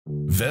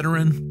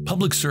Veteran,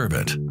 public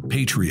servant,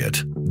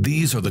 patriot.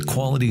 These are the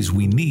qualities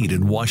we need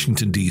in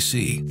Washington,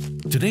 D.C.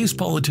 Today's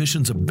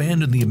politicians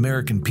abandon the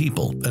American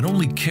people and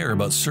only care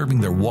about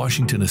serving their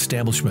Washington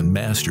establishment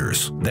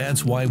masters.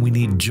 That's why we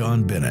need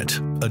John Bennett,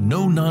 a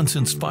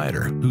no-nonsense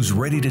fighter who's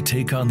ready to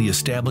take on the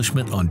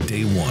establishment on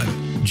day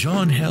one.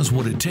 John has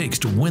what it takes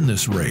to win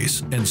this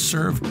race and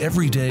serve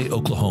everyday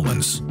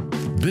Oklahomans.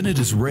 Bennett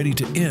is ready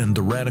to end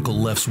the radical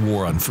left's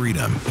war on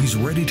freedom. He's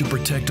ready to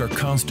protect our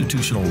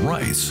constitutional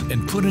rights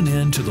and put an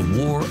end to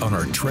the war on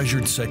our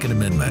treasured Second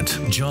Amendment.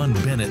 John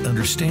Bennett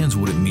understands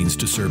what it means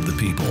to serve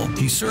the people.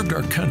 He served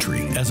our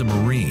country as a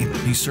Marine.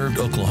 He served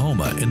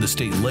Oklahoma in the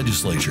state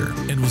legislature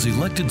and was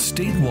elected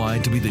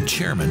statewide to be the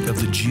chairman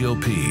of the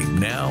GOP.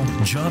 Now,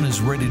 John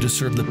is ready to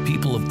serve the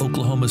people of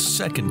Oklahoma's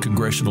 2nd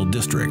Congressional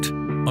District.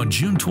 On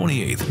June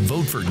 28th,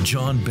 vote for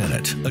John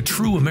Bennett, a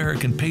true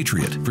American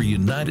patriot, for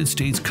United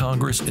States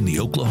Congress in the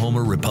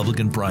Oklahoma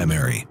Republican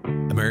primary.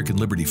 American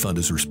Liberty Fund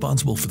is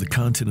responsible for the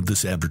content of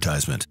this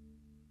advertisement.